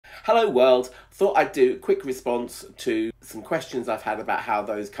Hello world, thought I'd do a quick response to some questions I've had about how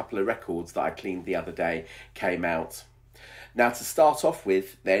those couple of records that I cleaned the other day came out. Now to start off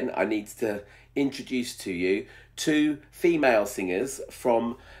with then, I need to introduce to you two female singers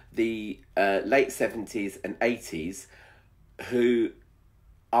from the late 70s and 80s who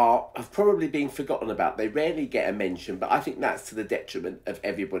have probably been forgotten about. They rarely get a mention, but I think that's to the detriment of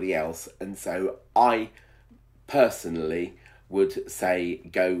everybody else. And so I personally would say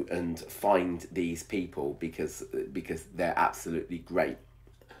go and find these people because they're absolutely great.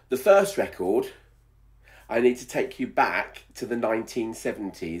 The first record, I need to take you back to the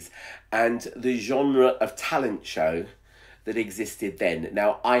 1970s and the genre of talent show that existed then.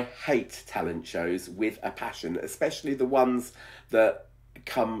 Now, I hate talent shows with a passion, especially the ones that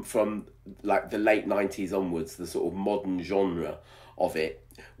come from like the late 90s onwards, the sort of modern genre of it,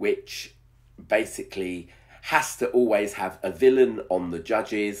 which basically has to always have a villain on the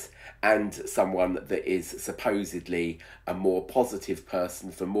judges and someone that is supposedly a more positive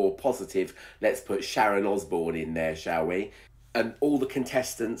person. For more positive, let's put Sharon Osbourne in there, shall we? And all the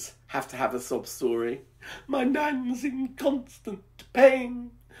contestants have to have a sob story. My nan's in constant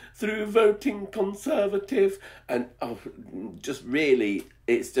pain through voting Conservative. And just really,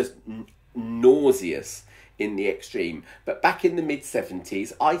 it's just nauseous in the extreme. But back in the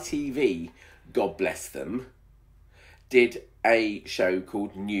mid-70s, ITV, God bless them, did a show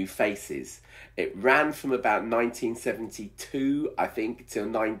called New Faces. It ran from about 1972, I think, till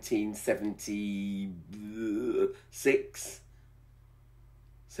 1976,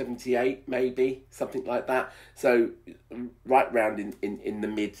 78 maybe, something like that. So right round in the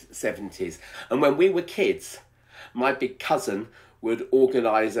mid-70s. And when we were kids, my big cousin would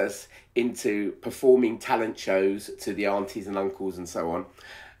organise us into performing talent shows to the aunties and uncles and so on.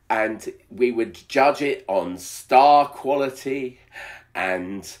 And we would judge it on star quality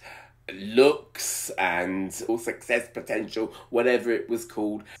and looks and success potential, whatever it was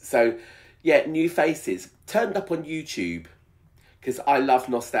called. So, yeah, New Faces turned up on YouTube because I love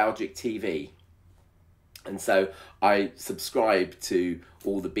nostalgic TV. And so I subscribed to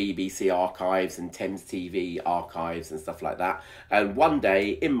all the BBC archives and Thames TV archives and stuff like that. And one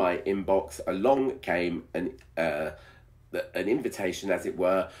day in my inbox along came an invitation, as it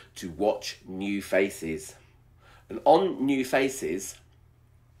were, to watch New Faces. And on New Faces,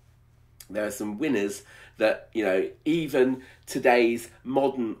 there are some winners that, you know, even today's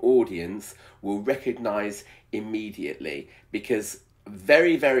modern audience will recognise immediately, because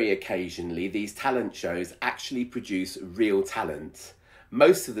very, very occasionally these talent shows actually produce real talent.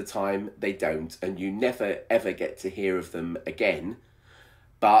 Most of the time they don't, and you never ever get to hear of them again.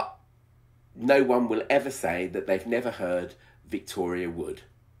 But no one will ever say that they've never heard Victoria Wood.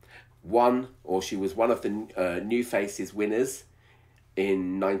 She was one of the New Faces winners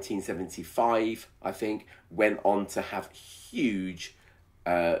in 1975, I think, went on to have huge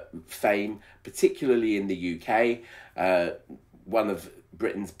fame, particularly in the UK. One of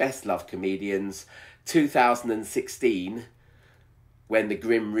Britain's best loved comedians. 2016, when the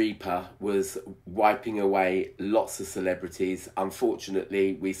Grim Reaper was wiping away lots of celebrities.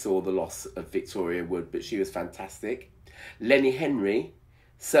 Unfortunately, we saw the loss of Victoria Wood, but she was fantastic. Lenny Henry,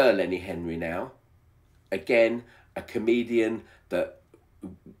 Sir Lenny Henry now, again, a comedian that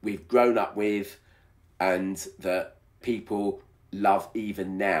we've grown up with and that people love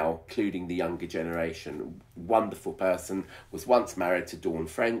even now, including the younger generation. Wonderful person, was once married to Dawn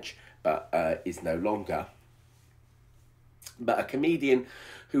French, but is no longer. But a comedian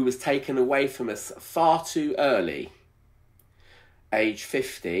who was taken away from us far too early, age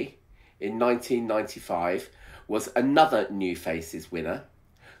 50, in 1995, was another New Faces winner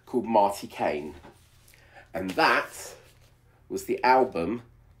called Marti Caine. And that was the album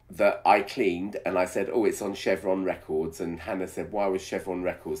that I cleaned, and I said, oh, it's on Chevron Records. And Hannah said, why was Chevron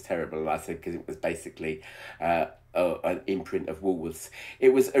Records terrible? And I said, because it was basically an imprint of Woolworths. It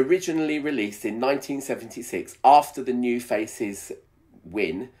was originally released in 1976 after the New Faces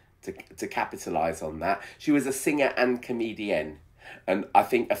win, to capitalise on that. She was a singer and comedienne, and I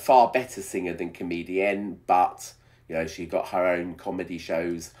think a far better singer than comedienne, but, you know, she got her own comedy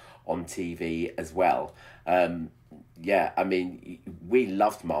shows on TV as well. Yeah, I mean, we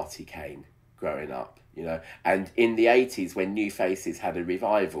loved Marti Caine growing up, you know. And in the 80s, when New Faces had a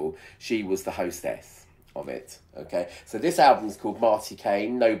revival, she was the hostess of it, okay? So this album's called Marti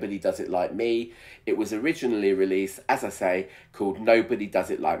Caine, Nobody Does It Like Me. It was originally released, as I say, called Nobody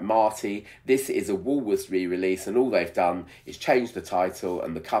Does It Like Marty. This is a Woolworths re-release, and all they've done is change the title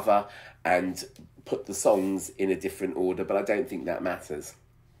and the cover and put the songs in a different order, but I don't think that matters.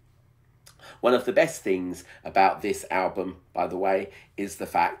 One of the best things about this album, by the way, is the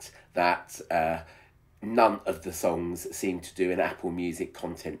fact that none of the songs seem to do an Apple Music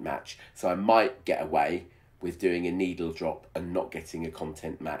content match. So I might get away with doing a needle drop and not getting a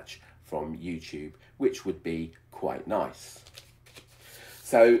content match from YouTube, which would be quite nice.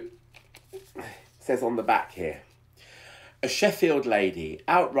 So it says on the back here, a Sheffield lady,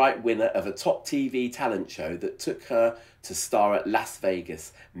 outright winner of a top TV talent show that took her to star at Las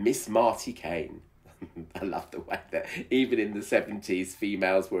Vegas, Miss Marti Caine. I love the way that even in the 70s,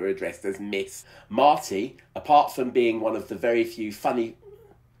 females were addressed as Miss. Marti, apart from being one of the very few funny...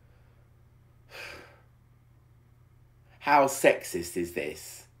 How sexist is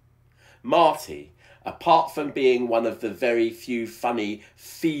this? Marti, apart from being one of the very few funny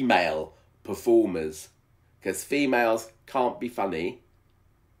female performers, because females can't be funny,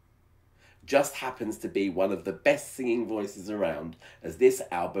 just happens to be one of the best singing voices around, as this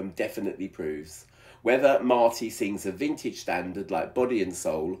album definitely proves. Whether Marti sings a vintage standard like Body and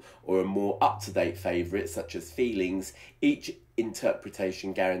Soul or a more up-to-date favourite such as Feelings, each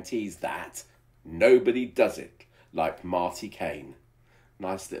interpretation guarantees that nobody does it like Marti Caine.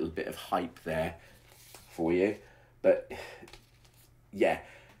 Nice little bit of hype there for you. But yeah,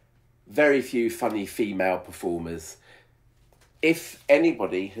 very few funny female performers. If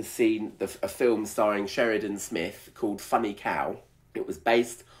anybody has seen a film starring Sheridan Smith called Funny Cow, it was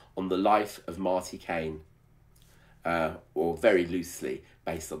based on the life of Marti Caine, or very loosely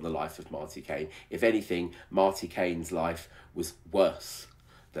based on the life of Marti Caine. If anything, Marti Caine's life was worse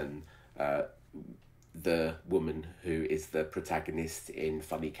than the woman who is the protagonist in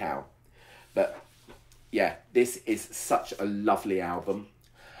Funny Cow. But yeah, this is such a lovely album.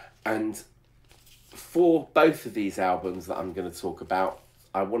 And for both of these albums that I'm going to talk about,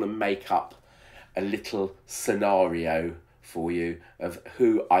 I want to make up a little scenario for you of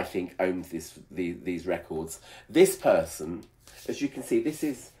who I think owns these records. This person, as you can see, this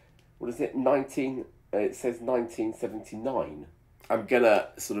is, what is it, it says 1979. I'm going to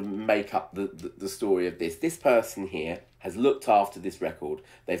sort of make up the story of this. This person here has looked after this record.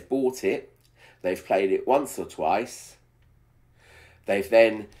 They've bought it. They've played it once or twice. They've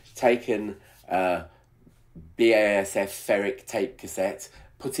then taken BASF ferric tape cassette,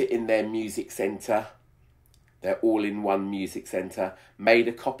 put it in their music centre, their all-in-one music centre, made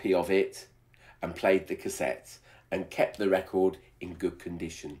a copy of it and played the cassette and kept the record in good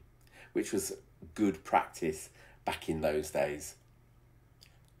condition, which was good practice back in those days,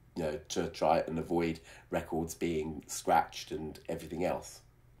 you know, to try and avoid records being scratched and everything else.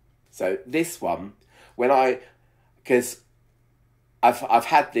 So this one, because I've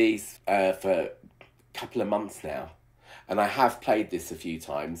had these for a couple of months now, and I have played this a few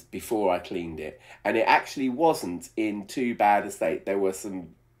times before I cleaned it, and it actually wasn't in too bad a state. There were some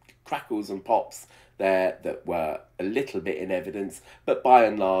crackles and pops there that were a little bit in evidence, but by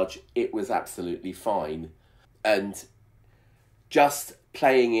and large, it was absolutely fine. And just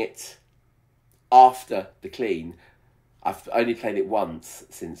playing it after the clean, I've only played it once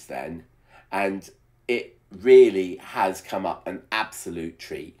since then, and it really has come up an absolute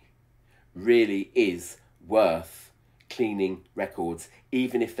treat. Really is worth cleaning records,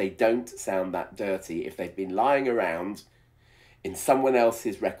 even if they don't sound that dirty. If they've been lying around in someone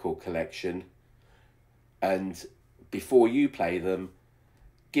else's record collection, and before you play them,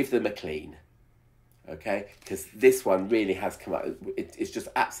 give them a clean. Okay, because this one really has come up. It's just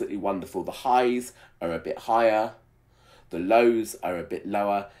absolutely wonderful. The highs are a bit higher, the lows are a bit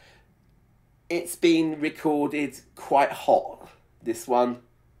lower. It's been recorded quite hot, this one.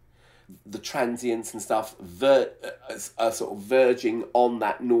 The transients and stuff are sort of verging on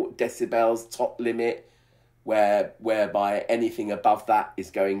that 0 decibels top limit, whereby anything above that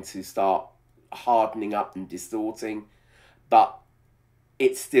is going to start hardening up and distorting. But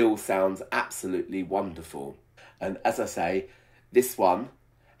it still sounds absolutely wonderful. And as I say, this one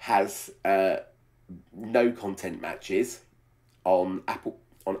has no content matches on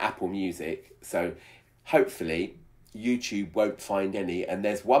Apple Music, so hopefully YouTube won't find any. And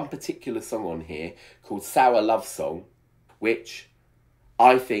there's one particular song on here called Sour Love Song, which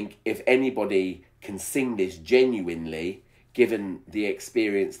I think if anybody can sing this genuinely, given the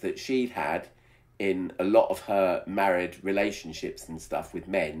experience that she'd had in a lot of her married relationships and stuff with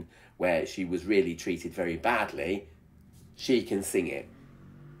men, where she was really treated very badly, she can sing it.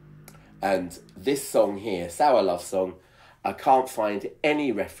 And this song here, Sour Love Song, I can't find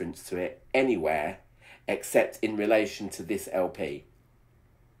any reference to it anywhere except in relation to this LP.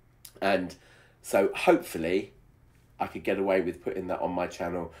 And so hopefully I could get away with putting that on my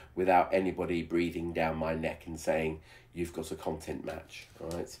channel without anybody breathing down my neck and saying, you've got a content match, all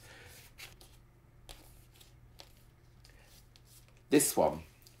right? This one,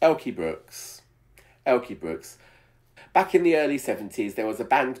 Elkie Brooks. Elkie Brooks. Back in the early 70s, there was a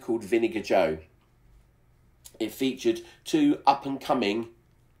band called Vinegar Joe. It featured two up-and-coming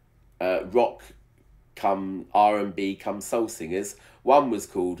rock come R&B come soul singers. One was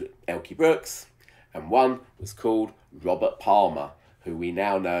called Elkie Brooks and one was called Robert Palmer, who we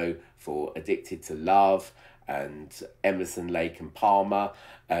now know for Addicted to Love and Emerson, Lake and Palmer,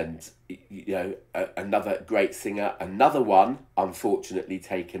 and another great singer. Another one, unfortunately,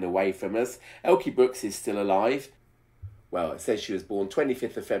 taken away from us. Elkie Brooks is still alive. Well, it says she was born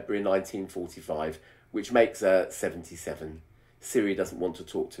 25th of February 1945, which makes her 77. Siri doesn't want to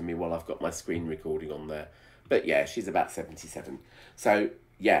talk to me while I've got my screen recording on there. But yeah, she's about 77. So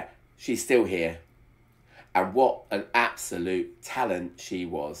yeah, she's still here. And what an absolute talent she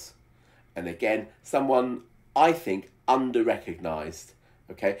was. And again, someone I think under-recognised.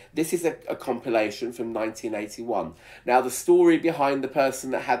 Okay, this is a compilation from 1981. Now, the story behind the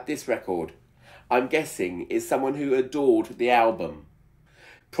person that had this record, I'm guessing, is someone who adored the album.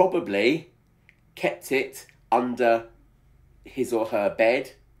 Probably kept it under his or her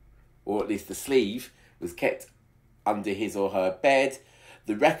bed, or at least the sleeve was kept under his or her bed.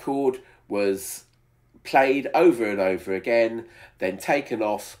 The record was played over and over again, then taken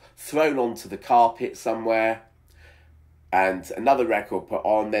off, thrown onto the carpet somewhere, and another record put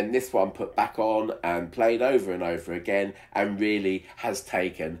on, then this one put back on and played over and over again, and really has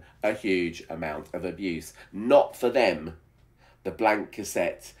taken a huge amount of abuse. Not for them, the blank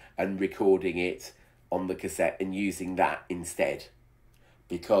cassette and recording it on the cassette and using that instead,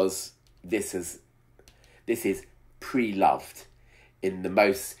 because this is pre-loved in the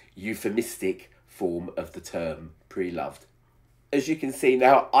most euphemistic form of the term, pre-loved. As you can see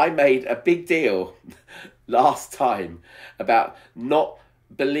now, I made a big deal last time about not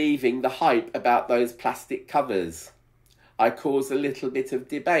believing the hype about those plastic covers. I caused a little bit of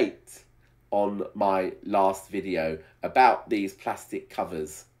debate on my last video about these plastic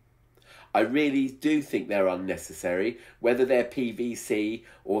covers. I really do think they're unnecessary, whether they're PVC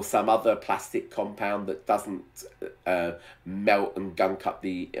or some other plastic compound that doesn't melt and gunk up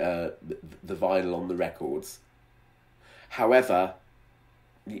the vinyl on the records. However,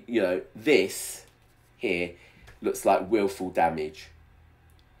 this here looks like willful damage.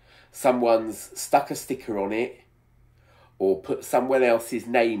 Someone's stuck a sticker on it or put someone else's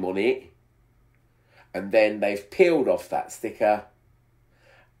name on it, and then they've peeled off that sticker.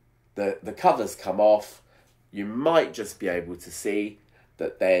 The covers come off. You might just be able to see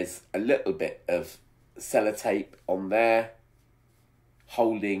that there's a little bit of sellotape on there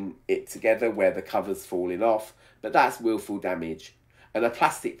holding it together where the cover's falling off, but that's willful damage. And a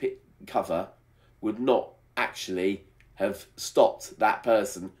plastic cover would not actually have stopped that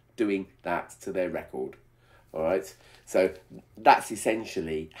person doing that to their record. All right, so that's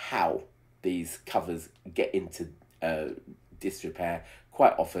essentially how these covers get into disrepair,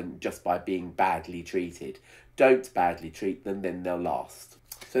 quite often just by being badly treated. Don't badly treat them, then they'll last.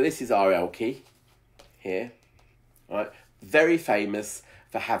 So this is our Elkie here. All right, very famous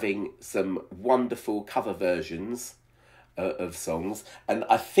for having some wonderful cover versions of songs, and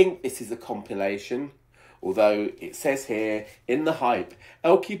I think this is a compilation, although it says here in the hype,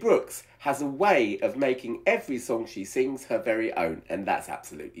 Elkie Brooks has a way of making every song she sings her very own, and that's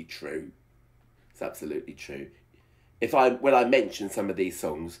absolutely true. It's absolutely true. When I mention some of these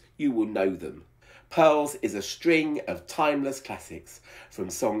songs, you will know them. Pearls is a string of timeless classics, from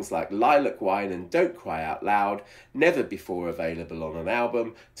songs like Lilac Wine and Don't Cry Out Loud, never before available on an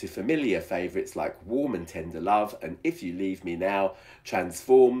album, to familiar favourites like Warm and Tender Love and If You Leave Me Now,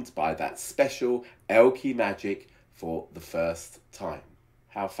 transformed by that special Elkie magic for the first time.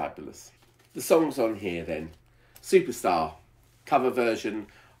 How fabulous. The songs on here then. Superstar, cover version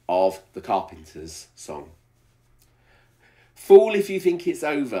of the Carpenters song. Fool If You Think It's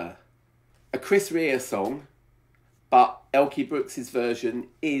Over, a Chris Rea song, but Elkie Brooks' version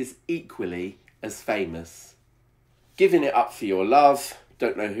is equally as famous. Giving It Up For Your Love,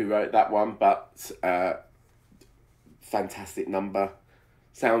 don't know who wrote that one, but fantastic number.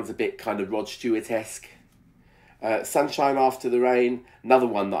 Sounds a bit kind of Rod Stewart-esque. Sunshine After the Rain, another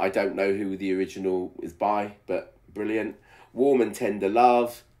one that I don't know who the original is by, but brilliant. Warm and Tender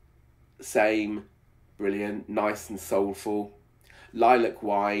Love, same, brilliant, nice and soulful. Lilac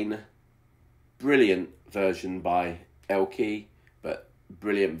Wine, brilliant version by Elkie, but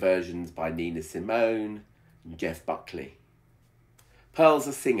brilliant versions by Nina Simone and Jeff Buckley. Pearl's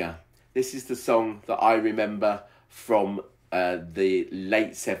a Singer. This is the song that I remember from the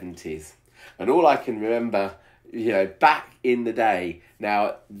late 70s. And all I can remember, back in the day,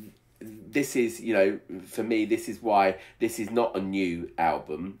 now this is, you know, for me, this is why this is not a new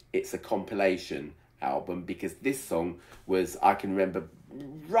album. It's a compilation album, because this song was, I can remember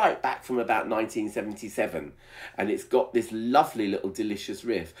right back from about 1977, and it's got this lovely little delicious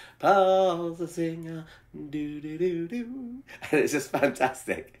riff. Paul's a singer, do-do-do-do, and it's just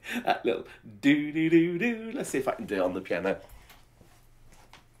fantastic. That little do-do-do-do. Let's see if I can do it on the piano.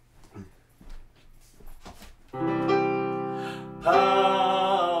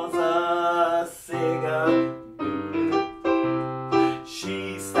 Paul's a singer,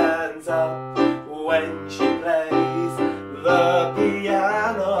 she stands up when she plays the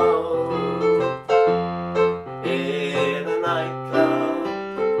piano in a nightclub.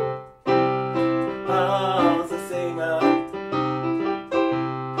 Paul's a singer,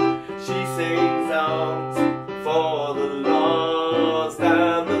 she sings songs for the lost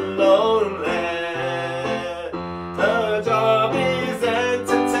and the lonely. Her job is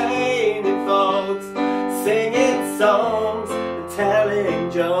entertaining folks, singing songs and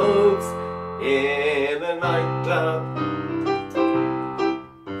telling jokes in a nightclub,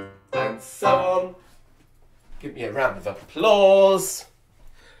 and so on. Give me a round of applause.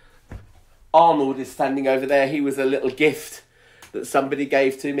 Arnold is standing over there. He was a little gift that somebody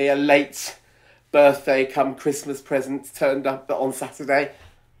gave to me, a late birthday come Christmas present, turned up on Saturday.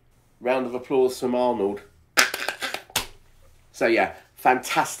 Round of applause from Arnold. So yeah,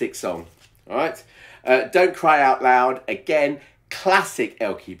 fantastic song. All right. Don't Cry Out Loud, again, classic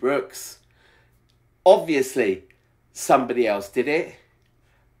Elkie Brooks. Obviously, somebody else did it,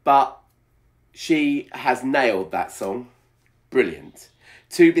 but she has nailed that song. Brilliant.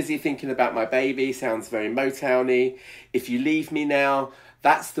 Too Busy Thinking About My Baby sounds very Motown-y. If You Leave Me Now,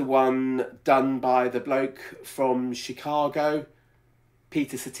 that's the one done by the bloke from Chicago,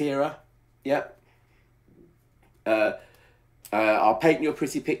 Peter Cetera. Yep. I'll Paint Your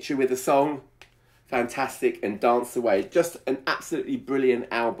Pretty Picture with a Song. Fantastic. And Dance Away. Just an absolutely brilliant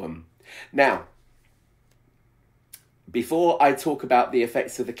album. Now, before I talk about the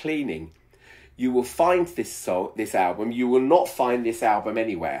effects of the cleaning, you will find this album. You will not find this album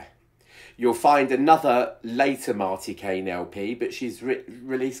anywhere. You'll find another later Marti Caine LP, but she's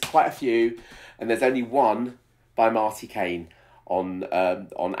released quite a few, and there's only one by Marti Caine on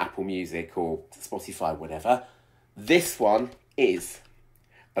Apple Music or Spotify, whatever. This one is,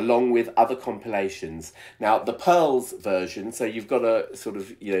 along with other compilations. Now, the Pearls version, so you've got to sort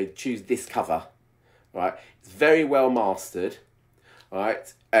of, you know, choose this cover, right? It's very well mastered,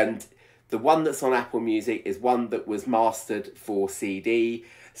 right? And the one that's on Apple Music is one that was mastered for CD.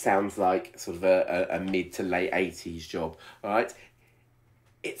 Sounds like sort of a mid to late 80s job, all right?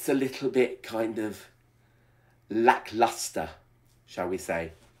 It's a little bit kind of lackluster, shall we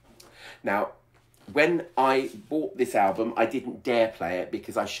say. Now, when I bought this album, I didn't dare play it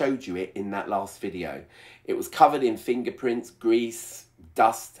because I showed you it in that last video. It was covered in fingerprints, grease,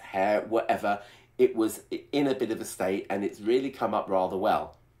 dust, hair, whatever. It was in a bit of a state, and it's really come up rather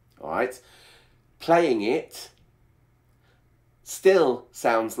well. All right, playing it still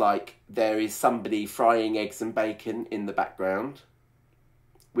sounds like there is somebody frying eggs and bacon in the background,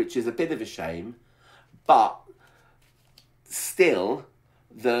 which is a bit of a shame, but still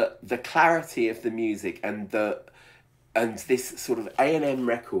the clarity of the music and this sort of A&M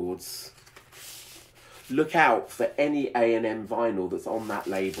Records, look out for any A&M vinyl that's on that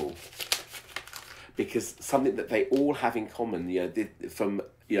label, because something that they all have in common, you know, from,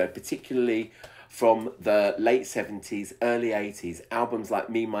 you know, particularly from the late 70s, early 80s, albums like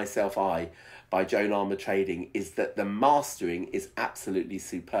Me, Myself, I by Joan Armour Trading, is that the mastering is absolutely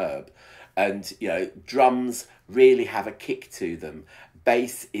superb. And, you know, drums really have a kick to them.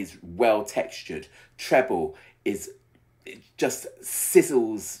 Bass is well textured. Treble is, it just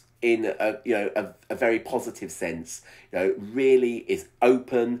sizzles in a very positive sense. You know, really is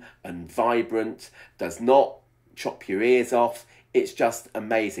open and vibrant, does not chop your ears off. It's just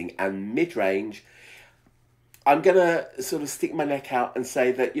amazing. And mid-range, I'm going to sort of stick my neck out and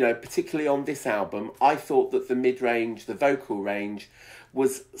say that, you know, particularly on this album, I thought that the mid-range, the vocal range,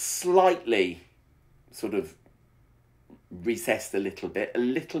 was slightly sort of recessed a little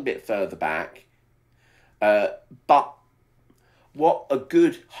bit further back. But what a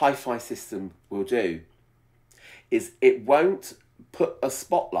good hi-fi system will do is it won't put a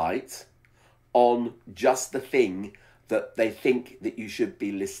spotlight on just the thing that they think that you should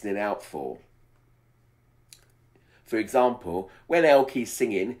be listening out for. For example, when Elkie's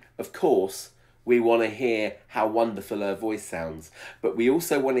singing, of course, we want to hear how wonderful her voice sounds, but we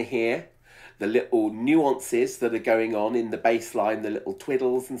also want to hear the little nuances that are going on in the bass line, the little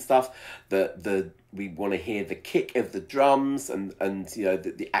twiddles and stuff. We want to hear the kick of the drums and you know,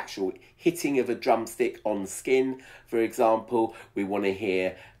 the actual hitting of a drumstick on skin, for example. We want to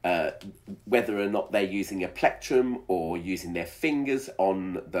hear whether or not they're using a plectrum or using their fingers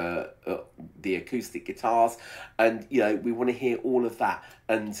on the acoustic guitars, and you know, we want to hear all of that.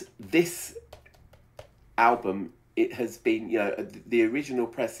 And this album, it has been, you know, the original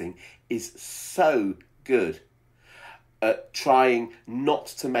pressing is so good at trying not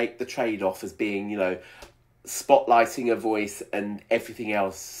to make the trade-off as being, you know, spotlighting a voice and everything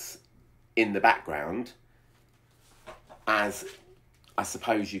else in the background, as I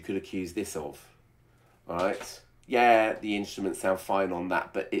suppose you could accuse this of. All right, yeah, the instruments sound fine on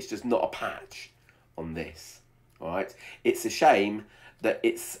that, but it's just not a patch on this. All right, it's a shame that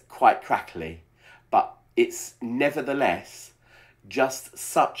it's quite crackly, but it's nevertheless just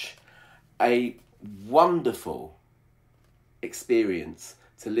such a wonderful experience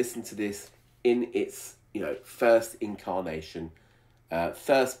to listen to this in its, you know, first incarnation,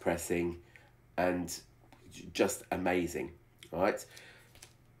 first pressing, and just amazing. All right,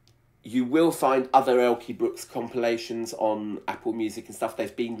 you will find other Elkie Brooks compilations on Apple Music and stuff.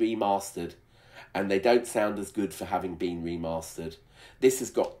 They've been remastered, and they don't sound as good for having been remastered. This has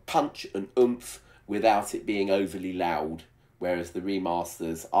got punch and oomph without it being overly loud, whereas the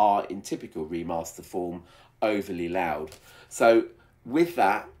remasters are, in typical remaster form, overly loud. So with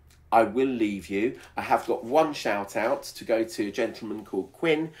that, I will leave you. I have got one shout out to go to a gentleman called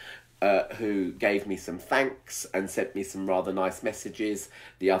Quinn, who gave me some thanks and sent me some rather nice messages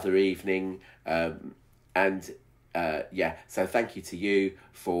the other evening. Yeah, so thank you to you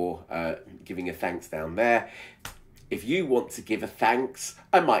for giving a thanks down there. If you want to give a thanks,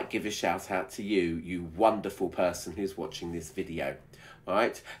 I might give a shout out to you, you wonderful person who's watching this video. All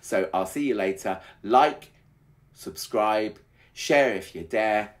right, so I'll see you later. Like, subscribe, share if you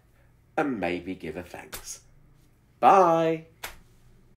dare, and maybe give a thanks. Bye.